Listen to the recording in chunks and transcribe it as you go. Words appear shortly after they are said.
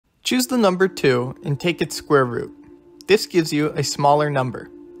Choose the number 2 and take its square root. This gives you a smaller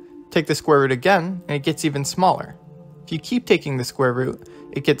number. Take the square root again and it gets even smaller. If you keep taking the square root,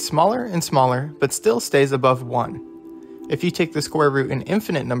 it gets smaller and smaller but still stays above 1. If you take the square root an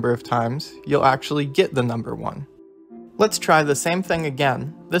infinite number of times, you'll actually get the number 1. Let's try the same thing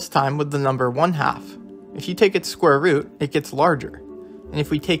again, this time with the number 1/2. If you take its square root, it gets larger. And if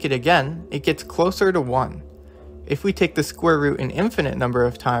we take it again, it gets closer to 1. If we take the square root an infinite number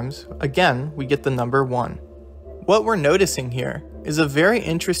of times, again, we get the number 1. What we're noticing here is a very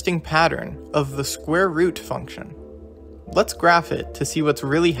interesting pattern of the square root function. Let's graph it to see what's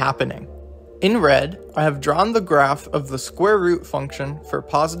really happening. In red, I have drawn the graph of the square root function for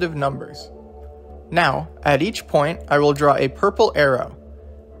positive numbers. Now, at each point, I will draw a purple arrow.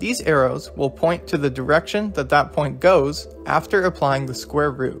 These arrows will point to the direction that that point goes after applying the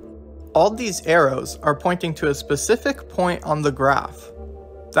square root. All these arrows are pointing to a specific point on the graph.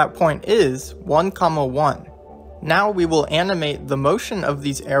 That point is 1, 1. Now we will animate the motion of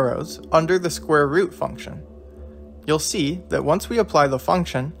these arrows under the square root function. You'll see that once we apply the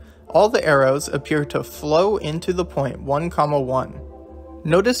function, all the arrows appear to flow into the point 1, 1.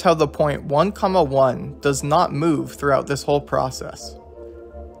 Notice how the point 1, 1 does not move throughout this whole process.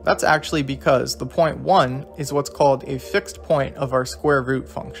 That's actually because the point 1 is what's called a fixed point of our square root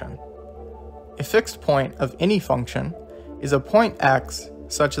function. A fixed point of any function is a point x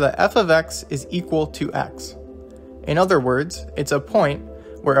such that f of x is equal to x. In other words, it's a point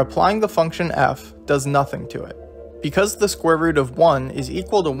where applying the function f does nothing to it. Because the square root of 1 is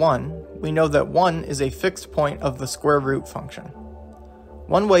equal to 1, we know that 1 is a fixed point of the square root function.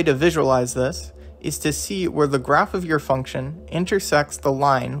 One way to visualize this is to see where the graph of your function intersects the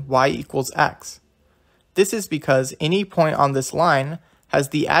line y equals x. This is because any point on this line has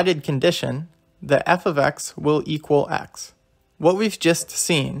the added condition that f of x will equal x. What we've just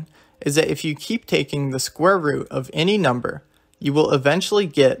seen is that if you keep taking the square root of any number, you will eventually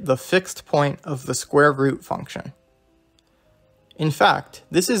get the fixed point of the square root function. In fact,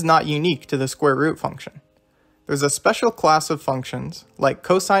 this is not unique to the square root function. There's a special class of functions, like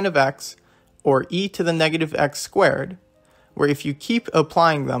cosine of x or e to the negative x squared, where if you keep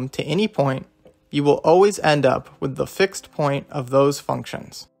applying them to any point, you will always end up with the fixed point of those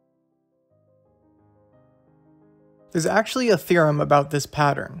functions. There's actually a theorem about this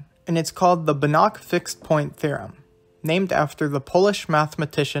pattern, and it's called the Banach-Fixed Point Theorem, named after the Polish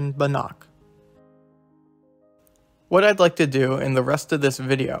mathematician Banach. What I'd like to do in the rest of this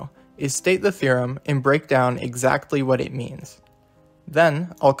video is state the theorem and break down exactly what it means.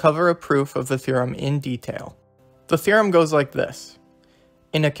 Then, I'll cover a proof of the theorem in detail. The theorem goes like this.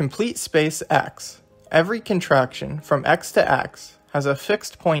 In a complete space X, every contraction from X to X has a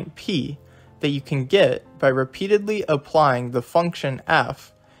fixed point P that you can get by repeatedly applying the function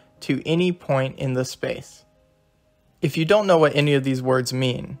f to any point in the space. If you don't know what any of these words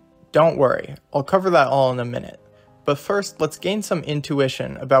mean, don't worry, I'll cover that all in a minute. But first, let's gain some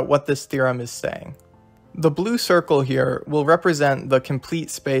intuition about what this theorem is saying. The blue circle here will represent the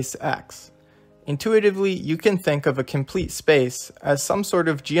complete space X. Intuitively, you can think of a complete space as some sort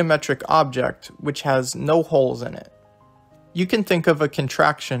of geometric object which has no holes in it. You can think of a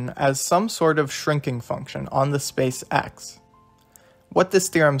contraction as some sort of shrinking function on the space X. What this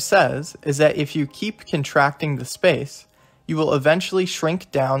theorem says is that if you keep contracting the space, you will eventually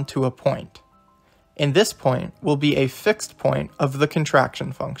shrink down to a point. And this point will be a fixed point of the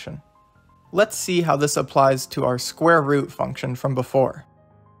contraction function. Let's see how this applies to our square root function from before.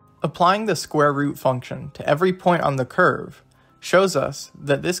 Applying the square root function to every point on the curve shows us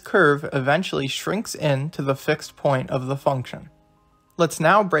that this curve eventually shrinks into the fixed point of the function. Let's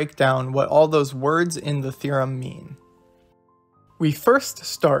now break down what all those words in the theorem mean. We first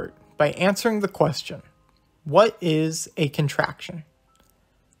start by answering the question, what is a contraction?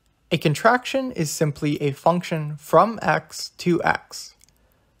 A contraction is simply a function from x to x.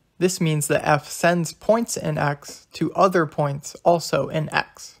 This means that f sends points in x to other points also in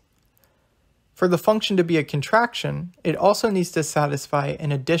x. For the function to be a contraction, it also needs to satisfy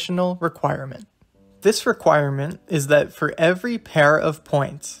an additional requirement. This requirement is that for every pair of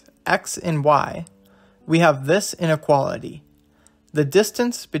points, x and y, we have this inequality. The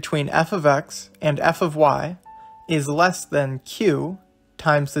distance between f of x and f of y is less than q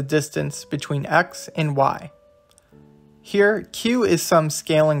times the distance between x and y. Here, q is some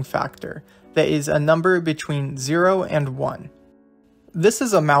scaling factor that is a number between 0 and 1. This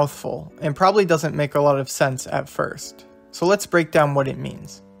is a mouthful and probably doesn't make a lot of sense at first, so let's break down what it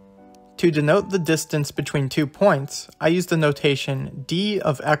means. To denote the distance between 2 points, I use the notation d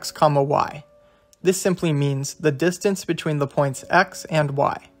of x, y. This simply means the distance between the points x and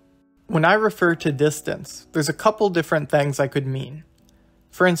y. When I refer to distance, there's a couple different things I could mean.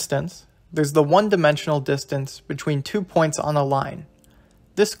 For instance, there's the one-dimensional distance between 2 points on a line.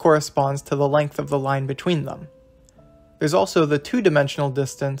 This corresponds to the length of the line between them. There's also the two-dimensional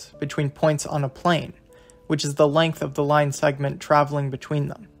distance between points on a plane, which is the length of the line segment traveling between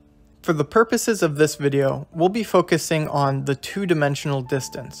them. For the purposes of this video, we'll be focusing on the two-dimensional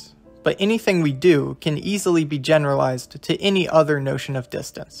distance, but anything we do can easily be generalized to any other notion of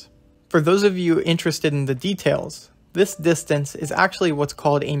distance. For those of you interested in the details, this distance is actually what's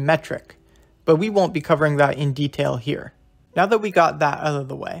called a metric, but we won't be covering that in detail here. Now that we got that out of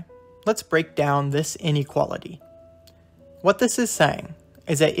the way, let's break down this inequality. What this is saying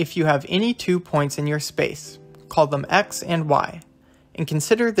is that if you have any 2 points in your space, call them x and y, and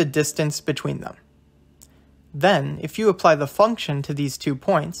consider the distance between them. Then, if you apply the function to these 2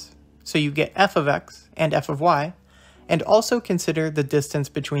 points, so you get f of x and f of y, and also consider the distance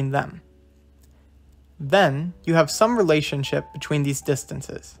between them. Then, you have some relationship between these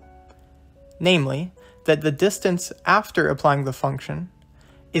distances. Namely, that the distance after applying the function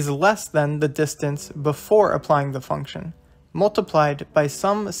is less than the distance before applying the function, multiplied by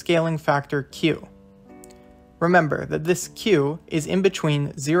some scaling factor q. Remember that this q is in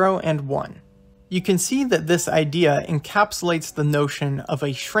between 0 and 1. You can see that this idea encapsulates the notion of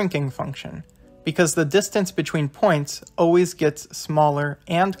a shrinking function, because the distance between points always gets smaller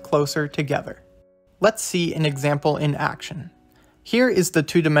and closer together. Let's see an example in action. Here is the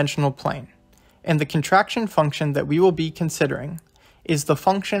two-dimensional plane, and the contraction function that we will be considering is the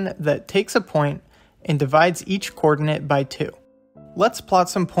function that takes a point and divides each coordinate by 2. Let's plot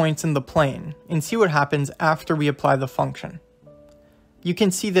some points in the plane and see what happens after we apply the function. You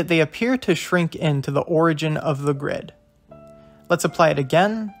can see that they appear to shrink into the origin of the grid. Let's apply it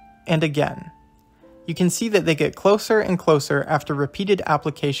again and again. You can see that they get closer and closer after repeated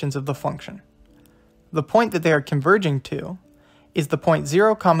applications of the function. The point that they are converging to is the point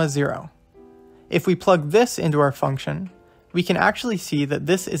 0, 0. If we plug this into our function, we can actually see that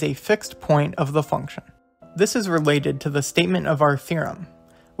this is a fixed point of the function. This is related to the statement of our theorem,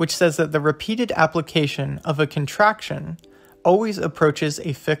 which says that the repeated application of a contraction always approaches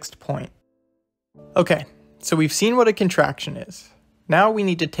a fixed point. Okay, so we've seen what a contraction is. Now we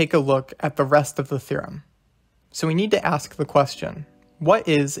need to take a look at the rest of the theorem. So we need to ask the question, what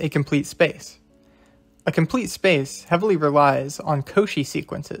is a complete space? A complete space heavily relies on Cauchy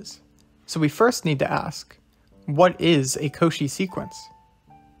sequences. So we first need to ask, what is a Cauchy sequence?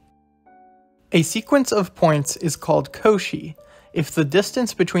 A sequence of points is called Cauchy if the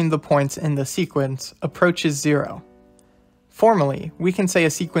distance between the points in the sequence approaches 0. Formally, we can say a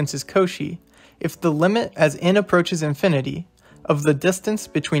sequence is Cauchy if the limit as n approaches infinity of the distance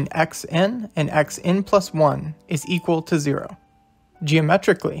between xn and xn plus 1 is equal to 0.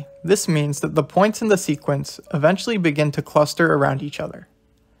 Geometrically, this means that the points in the sequence eventually begin to cluster around each other.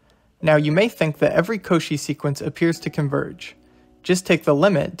 Now you may think that every Cauchy sequence appears to converge. Just take the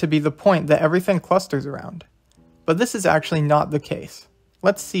limit to be the point that everything clusters around. But this is actually not the case.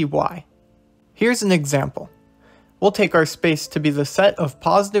 Let's see why. Here's an example. We'll take our space to be the set of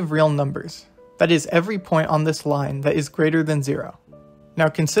positive real numbers, that is every point on this line that is greater than 0. Now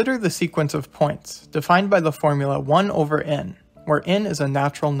consider the sequence of points, defined by the formula 1 over n, where n is a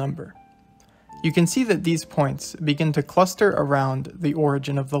natural number. You can see that these points begin to cluster around the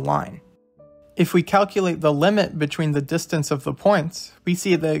origin of the line. If we calculate the limit between the distance of the points, we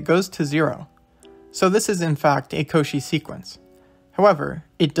see that it goes to 0. So this is in fact a Cauchy sequence. However,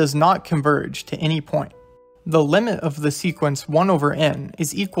 it does not converge to any point. The limit of the sequence 1 over n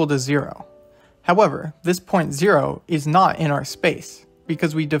is equal to 0. However, this point 0 is not in our space,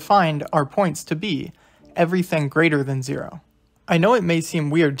 because we defined our points to be everything greater than 0. I know it may seem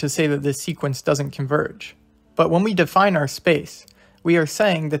weird to say that this sequence doesn't converge, but when we define our space, we are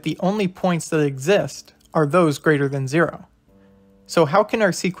saying that the only points that exist are those greater than 0. So how can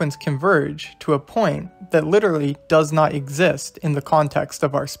our sequence converge to a point that literally does not exist in the context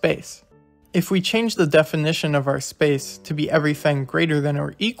of our space? If we change the definition of our space to be everything greater than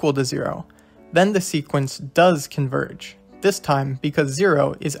or equal to 0, then the sequence does converge, this time because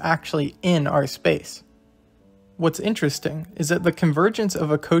 0 is actually in our space. What's interesting is that the convergence of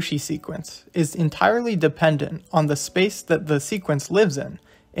a Cauchy sequence is entirely dependent on the space that the sequence lives in,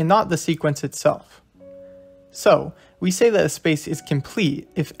 and not the sequence itself. So, we say that a space is complete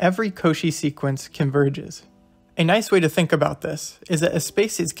if every Cauchy sequence converges. A nice way to think about this is that a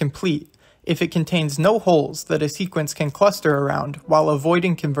space is complete if it contains no holes that a sequence can cluster around while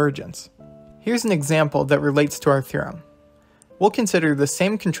avoiding convergence. Here's an example that relates to our theorem. We'll consider the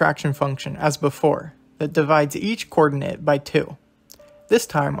same contraction function as before, that divides each coordinate by 2. This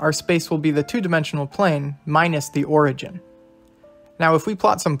time, our space will be the two-dimensional plane minus the origin. Now if we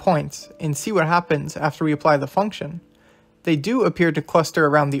plot some points and see what happens after we apply the function, they do appear to cluster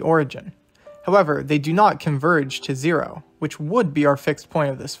around the origin. However, they do not converge to 0, which would be our fixed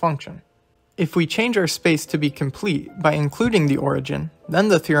point of this function. If we change our space to be complete by including the origin, then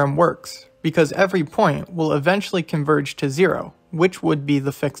the theorem works, because every point will eventually converge to 0, which would be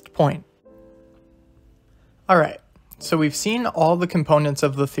the fixed point. Alright, so we've seen all the components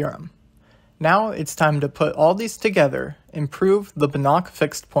of the theorem. Now it's time to put all these together and prove the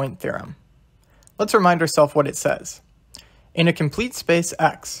Banach-Fixed Point Theorem. Let's remind ourselves what it says. In a complete space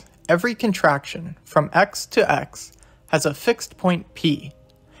X, every contraction from X to X has a fixed point P,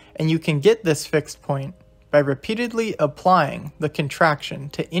 and you can get this fixed point by repeatedly applying the contraction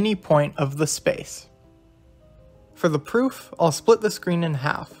to any point of the space. For the proof, I'll split the screen in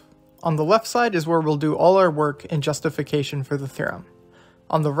half. On the left side is where we'll do all our work and justification for the theorem.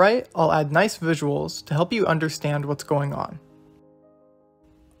 On the right, I'll add nice visuals to help you understand what's going on.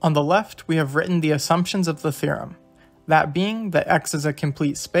 On the left, we have written the assumptions of the theorem, that being that X is a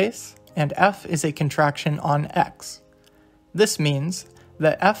complete space and F is a contraction on X. This means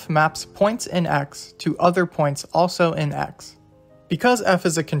that F maps points in X to other points also in X. Because F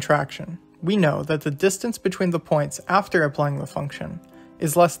is a contraction, we know that the distance between the points after applying the function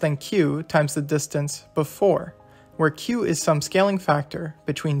is less than q times the distance before, where q is some scaling factor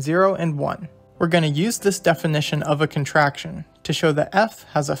between 0 and 1. We're going to use this definition of a contraction to show that F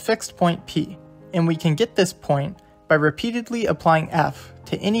has a fixed point P, and we can get this point by repeatedly applying F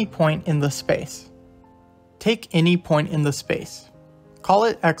to any point in the space. Take any point in the space. Call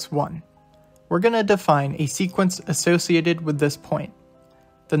it x1. We're going to define a sequence associated with this point.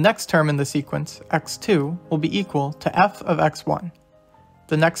 The next term in the sequence, x2, will be equal to f of x1.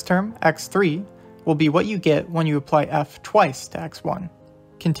 The next term, x3, will be what you get when you apply f twice to x1.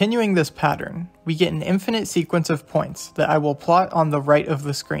 Continuing this pattern, we get an infinite sequence of points that I will plot on the right of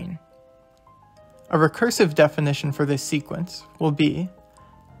the screen. A recursive definition for this sequence will be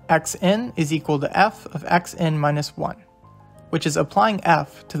xn is equal to f of xn minus 1, which is applying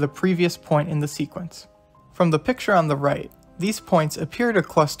f to the previous point in the sequence. From the picture on the right, these points appear to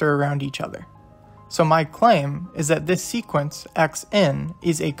cluster around each other. So my claim is that this sequence, xn,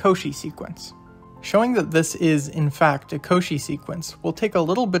 is a Cauchy sequence. Showing that this is, in fact, a Cauchy sequence will take a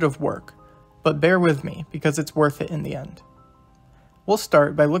little bit of work, but bear with me because it's worth it in the end. We'll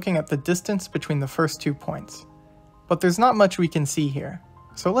start by looking at the distance between the first 2 points. But there's not much we can see here,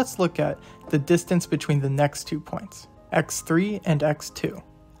 so let's look at the distance between the next 2 points, x3 and x2.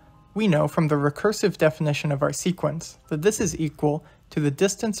 We know from the recursive definition of our sequence that this is equal to the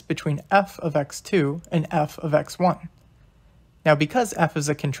distance between f of x2 and f of x1. Now because f is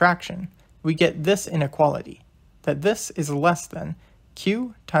a contraction, we get this inequality, that this is less than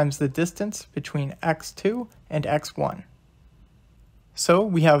q times the distance between x2 and x1. So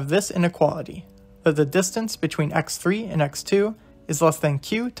we have this inequality, that the distance between x3 and x2 is less than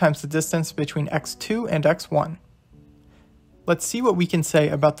q times the distance between x2 and x1. Let's see what we can say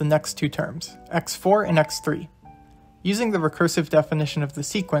about the next 2 terms, x4 and x3. Using the recursive definition of the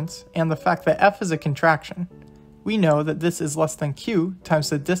sequence and the fact that f is a contraction, we know that this is less than q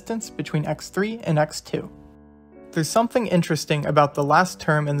times the distance between x3 and x2. There's something interesting about the last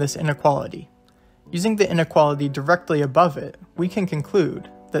term in this inequality. Using the inequality directly above it, we can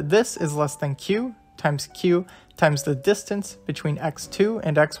conclude that this is less than q times the distance between x2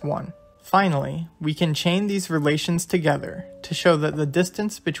 and x1. Finally, we can chain these relations together to show that the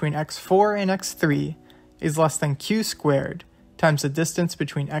distance between x4 and x3 is less than q squared times the distance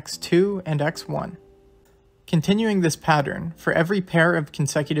between x2 and x1. Continuing this pattern for every pair of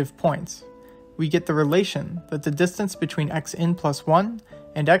consecutive points, we get the relation that the distance between xn plus 1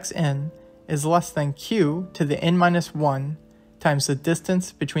 and xn is less than q to the n minus 1 times the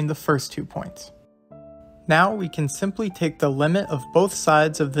distance between the first 2 points. Now we can simply take the limit of both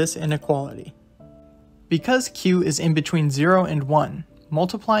sides of this inequality. Because q is in between 0 and 1,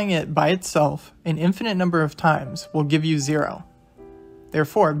 multiplying it by itself an infinite number of times will give you 0.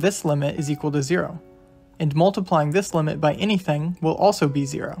 Therefore, this limit is equal to 0, and multiplying this limit by anything will also be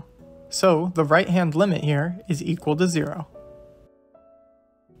 0. So the right-hand limit here is equal to 0.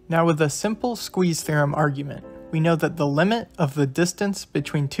 Now with a simple squeeze theorem argument, we know that the limit of the distance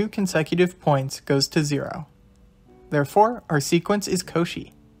between 2 consecutive points goes to 0. Therefore, our sequence is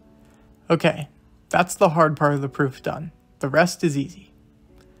Cauchy. Okay, that's the hard part of the proof done. The rest is easy.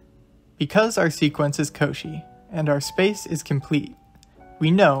 Because our sequence is Cauchy, and our space is complete,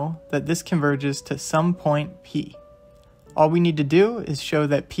 we know that this converges to some point P. All we need to do is show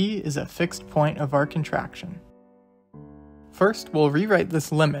that P is a fixed point of our contraction. First, we'll rewrite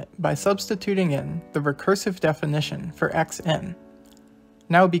this limit by substituting in the recursive definition for xn.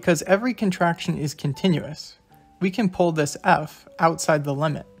 Now, because every contraction is continuous, we can pull this f outside the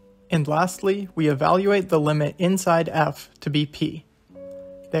limit. And lastly, we evaluate the limit inside f to be p.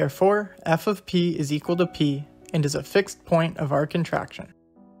 Therefore, f of p is equal to p and is a fixed point of our contraction.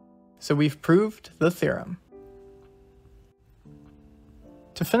 So we've proved the theorem.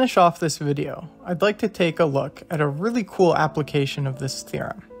 To finish off this video, I'd like to take a look at a really cool application of this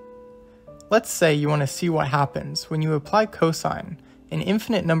theorem. Let's say you want to see what happens when you apply cosine an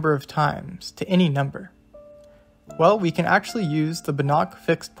infinite number of times to any number. Well, we can actually use the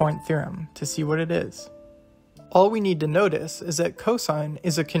Banach-Fixed Point Theorem to see what it is. All we need to notice is that cosine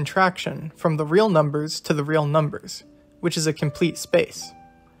is a contraction from the real numbers to the real numbers, which is a complete space.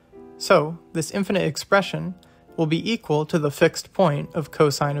 So, this infinite expression will be equal to the fixed point of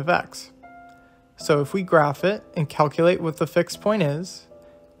cosine of x. So if we graph it and calculate what the fixed point is,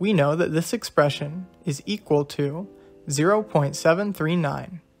 we know that this expression is equal to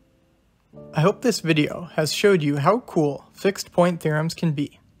 0.739. I hope this video has showed you how cool fixed point theorems can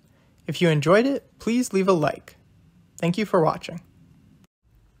be. If you enjoyed it, please leave a like. Thank you for watching.